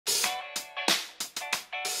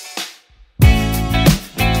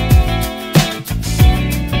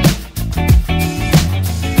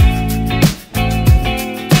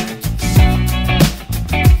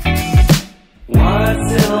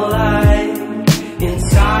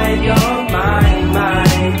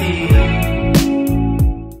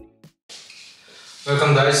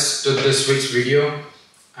guys to this week's video,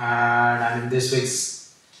 and in this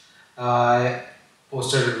week's I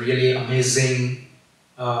posted a really amazing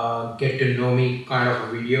get to know me kind of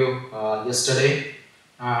a video yesterday.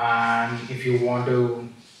 And if you want to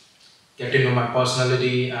get to know my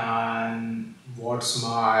personality and what's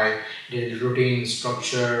my daily routine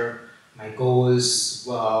structure, my goals,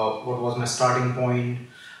 what was my starting point,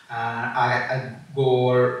 I go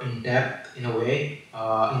over in depth in a way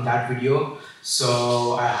in that video.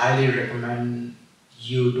 So I highly recommend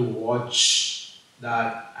you to watch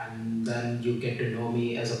that, and then you get to know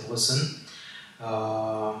me as a person.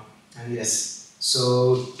 And yes,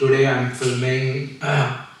 so today I'm filming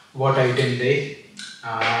what I did today,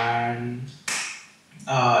 and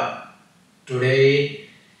today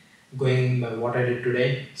going by what I did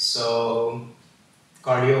today. So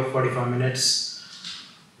cardio 45 minutes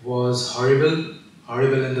was horrible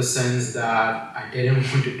in the sense that I didn't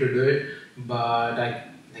want to do it, but I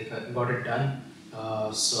got it done.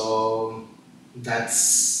 So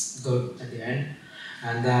that's good at the end.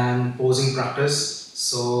 And then posing practice.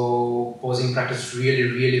 So posing practice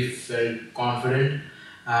really felt confident,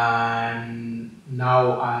 and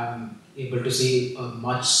now I'm able to see a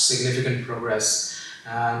much significant progress,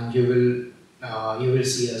 and you will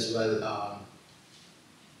see as well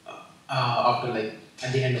after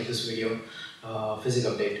at the end of this video physique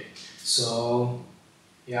update. So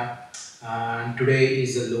yeah, and today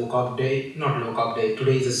is a low carb day, not low carb day,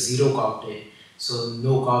 today is a zero carb day, so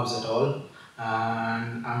no carbs at all.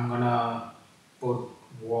 And I'm gonna put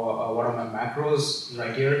what are my macros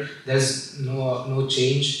right here. There's no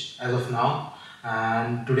change as of now,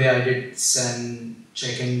 and today I did send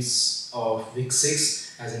check-ins of week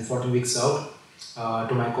 6, as in 14 weeks out,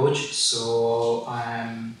 to my coach. So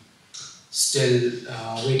I'm still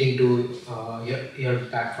waiting to hear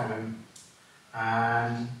back from him.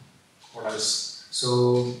 And what else?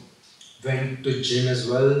 So went to gym as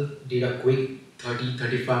well, did a quick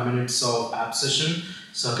 30-35 minutes of ab session,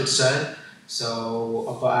 circuit style. So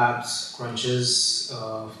upper abs crunches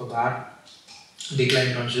for that,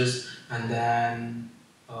 decline crunches, and then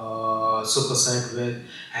superset with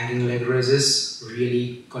hanging leg raises,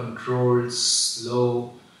 really controlled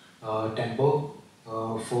slow tempo.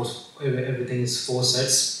 Everything is 4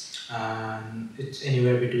 sets, and it's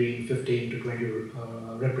anywhere between 15 to 20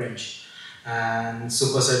 rep range, and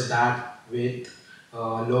superset that with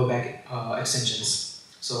lower back extensions,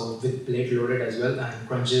 so with plate loaded as well, and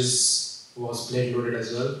crunches was plate loaded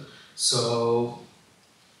as well, so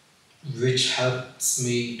which helps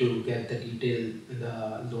me to get the detail in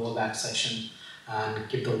the lower back section and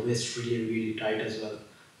keep the waist really tight as well.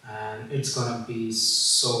 And it's gonna be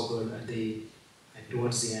so good at the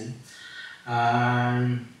towards the end,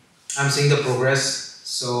 and I'm seeing the progress,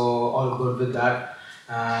 so all good with that.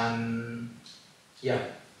 And yeah,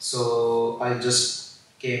 so I just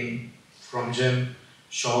came from gym,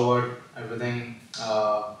 showered, everything,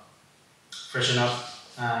 freshen up,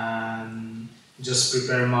 and just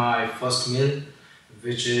prepare my first meal,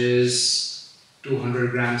 which is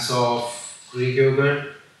 200 grams of Greek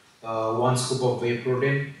yogurt, 1 scoop of whey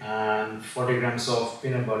protein, and 40 grams of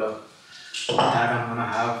peanut butter. That I'm gonna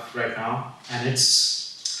have right now, and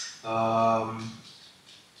it's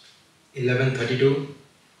 11:32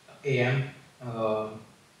 a.m.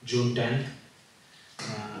 June 10th.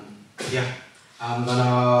 Yeah, I'm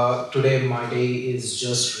gonna, today my day is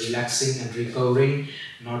just relaxing and recovering,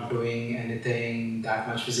 not doing anything that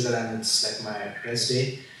much physical, and it's like my rest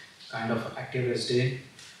day, kind of active rest day.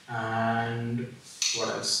 And what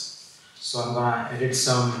else? So I'm gonna edit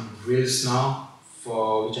some reels now,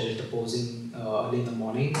 for which I did the posing early in the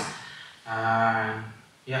morning. And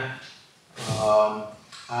yeah,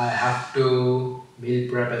 I have to meal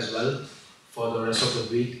prep as well for the rest of the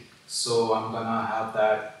week, so I'm gonna have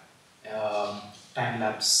that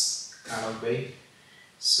time-lapse kind of way,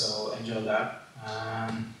 so enjoy that.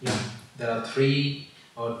 And yeah, there are 3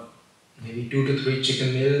 or maybe 2 to 3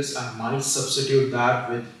 chicken meals. I might substitute that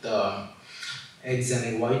with eggs and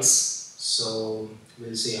egg whites, so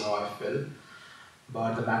we'll see how I feel,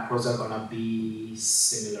 but the macros are gonna be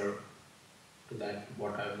similar to that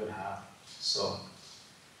what I would have. So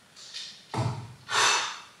I'm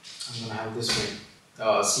gonna have this way.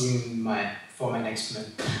 See you for my next meal.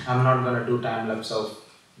 I'm not gonna do time lapse of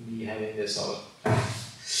me having this all time.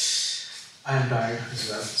 I'm tired as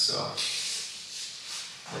well, so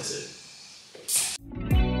that's it.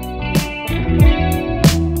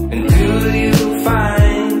 And do you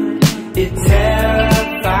find it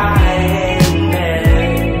terrifying that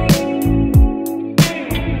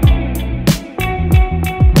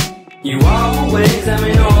you always let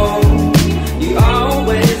me know, you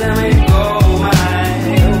always let me go my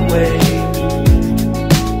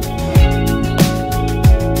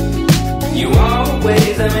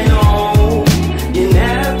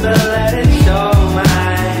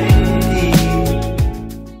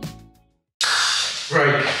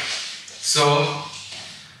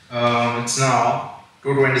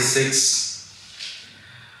 2:26.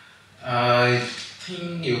 I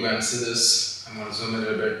think you can see this. I'm gonna zoom a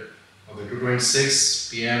little bit. Okay, 2:26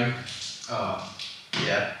 p.m.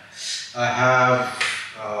 Yeah,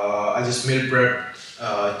 I just meal prep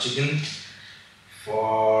chicken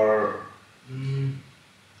for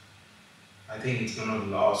I think it's gonna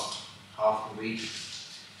last half a week,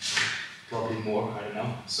 probably more, I don't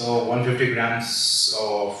know. So 150 grams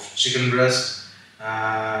of chicken breast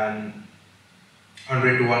and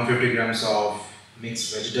 100 to 150 grams of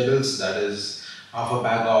mixed vegetables, that is half a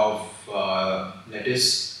bag of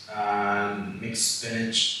lettuce and mixed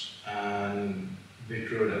spinach and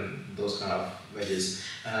beetroot and those kind of veggies.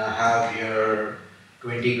 And I have here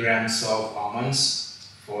 20 grams of almonds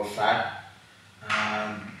for fat,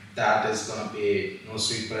 and that is gonna be no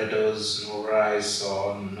sweet potatoes, no rice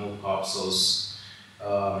or no carb sauce.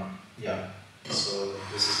 Yeah, so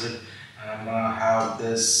this is it. And I'm gonna have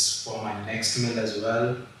this for my next meal as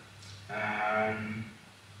well. And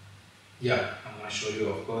yeah, I'm gonna show you,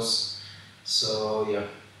 of course. So yeah,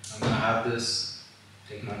 I'm gonna have this,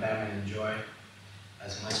 take my time and enjoy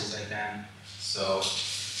as much as I can. So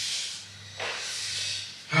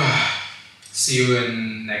see you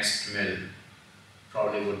in next meal.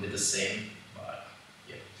 Probably would be the same, but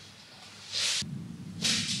yeah.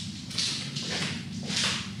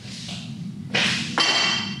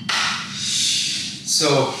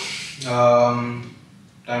 So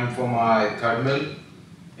time for my third meal.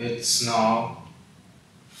 It's now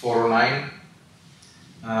 4:09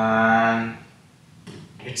 and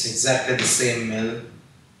it's exactly the same meal,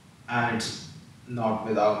 and it's not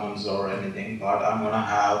with almonds or anything, but I'm gonna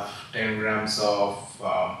have 10 grams of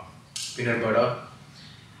peanut butter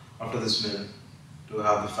after this meal to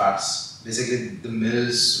have the fats. Basically, the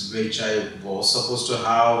meals which I was supposed to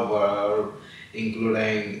have were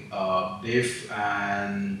including beef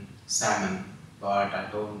and salmon, but I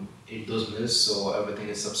don't eat those meals, so everything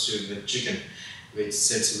is substituted with chicken, which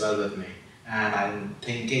sits well with me. And I'm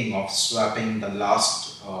thinking of swapping the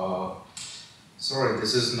last, sorry,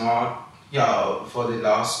 this is not, yeah, for the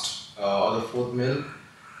last or the fourth meal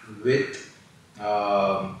with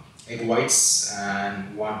egg whites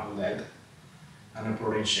and one whole egg and a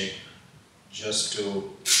protein shake, just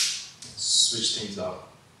to switch things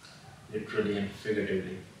up, literally and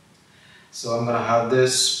figuratively. So I'm gonna have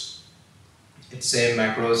this. It's same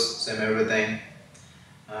macros, same everything,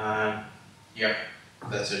 and yeah,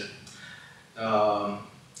 that's it.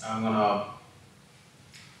 I'm gonna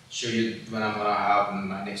show you when I'm gonna have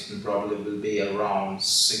my next meal. Probably will be around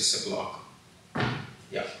 6 o'clock.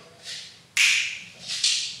 Yeah.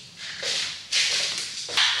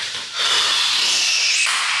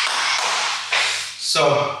 So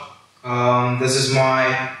this is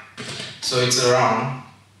my, so it's around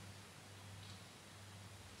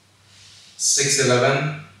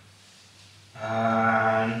 6:11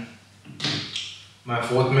 and my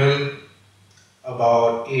fourth meal,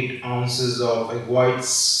 about 8 ounces of egg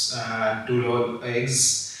whites and 2 whole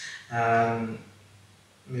eggs and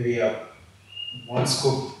maybe a 1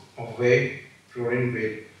 scoop of whey protein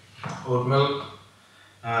with oat milk,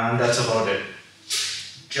 and that's about it.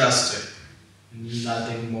 Just it.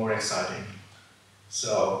 Nothing more exciting.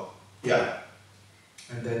 So yeah,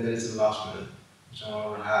 and then there is the last meal which I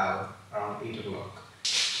will have around 8 o'clock.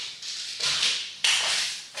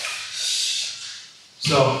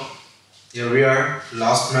 So here we are,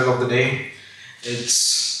 last meal of the day.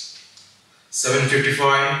 It's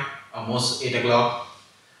 7:55, almost 8 o'clock,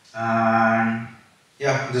 and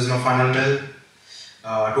yeah, this is my final meal.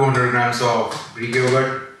 200 grams of Greek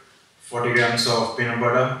yogurt, 40 grams of peanut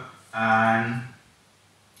butter, and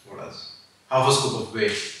what else? Half a scoop of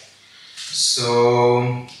whey.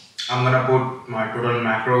 So I'm gonna put my total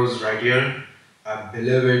macros right here. I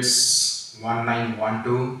believe it's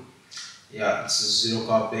 1912. Yeah, it's a 0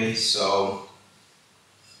 carb day, so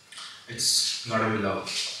it's gonna be low.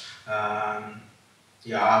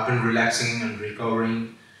 Yeah, I've been relaxing and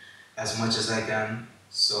recovering as much as I can.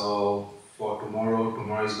 So for tomorrow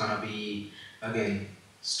is gonna be again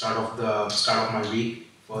start of my week,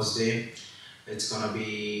 first day. It's gonna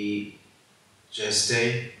be chest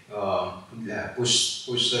day, push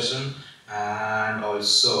session, and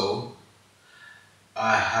also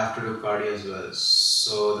I have to do cardio as well.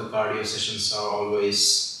 So the cardio sessions are always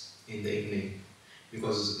in the evening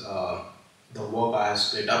because the work I have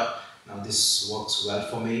split up. Now this works well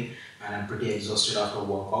for me, and I'm pretty exhausted after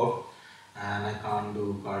workout, and I can't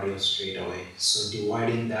do cardio straight away. So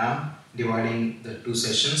dividing the 2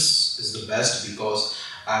 sessions is the best, because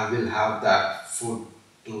I will have that food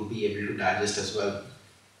to be able to digest as well,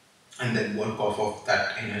 and then work off of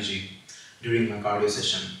that energy during my cardio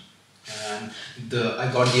session. And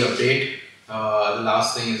I got the update. The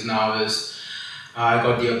last thing is now is I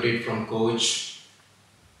got the update from coach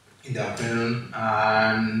in the afternoon,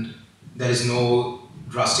 and there is no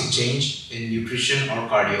drastic change in nutrition or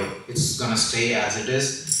cardio. It's gonna stay as it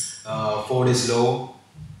is. 4 days low,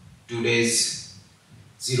 2 days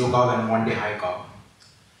zero carb, and 1 day high carb.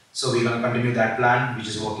 So we're gonna continue that plan, which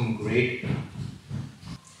is working great.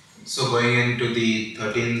 So going into the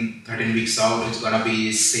 13 weeks out, it's gonna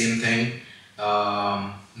be same thing,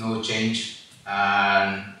 no change,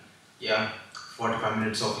 and yeah, 45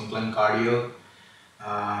 minutes of incline cardio,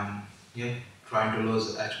 and yeah, trying to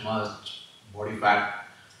lose as much body fat,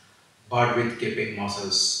 but with keeping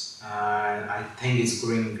muscles. And I think it's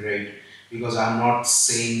going great because I'm not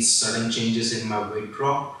seeing sudden changes in my weight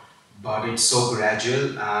drop, but it's so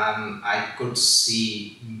gradual, and I could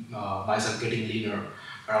see myself getting leaner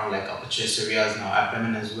around like upper chest areas, now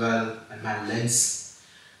abdomen as well, and my legs.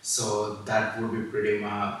 So that would be pretty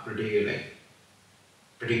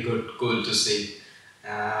good, cool to see.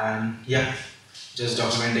 And yeah, just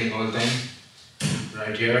documenting whole thing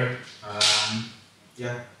right here.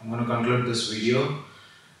 Yeah, I'm gonna conclude this video.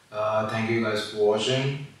 Thank you guys for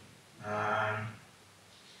watching,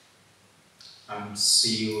 and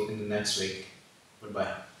see you in the next week.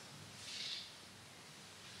 Goodbye.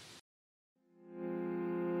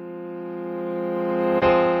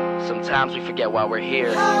 Sometimes we forget why we're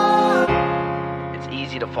here. It's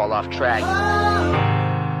easy to fall off track.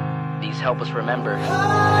 These help us remember.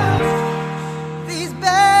 These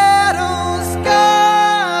battle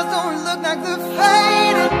scars don't look like they're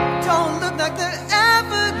faded, don't look like they're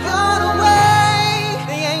ever gone away.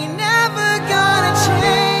 They ain't never gonna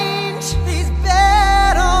change. These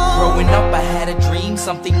battles. Growing up, I had a dream,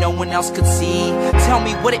 something no one else could see. Tell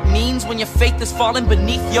me what it means when your faith is falling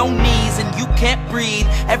beneath your knees and you can't breathe.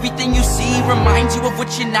 Everything you see reminds you of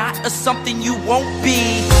what you're not or something you won't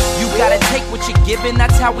be. You gotta take what you're given,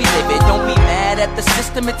 that's how we live it. Don't be mad at the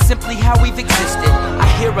system, it's simply how we've existed. I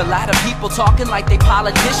hear a lot of people talking like they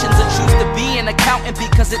politicians and choose to be an accountant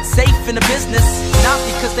because it's safe in a business. Not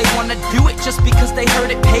because they wanna do it, just because they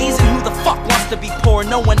heard it pays. And who the fuck wants to be poor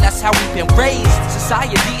knowing that's how we've been raised?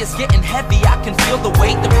 Society is getting heavy, I can feel the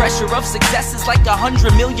weight. The pressure of success is like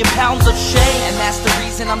 100 million pounds of shame. And that's the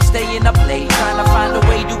reason I'm staying up late, trying to find a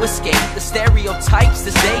way to escape the stereotypes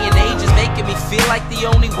this day and age is making me feel like the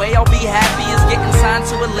only way I'll be happy is getting signed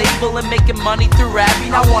to a label and making money through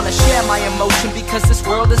rapping. I wanna share my emotion because this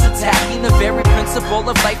world is attacking the very principle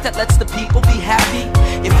of life that lets the people be happy.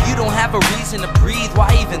 If you don't have a reason to breathe,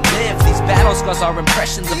 why even live? These battle scars are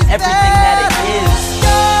impressions of everything that it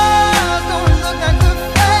is.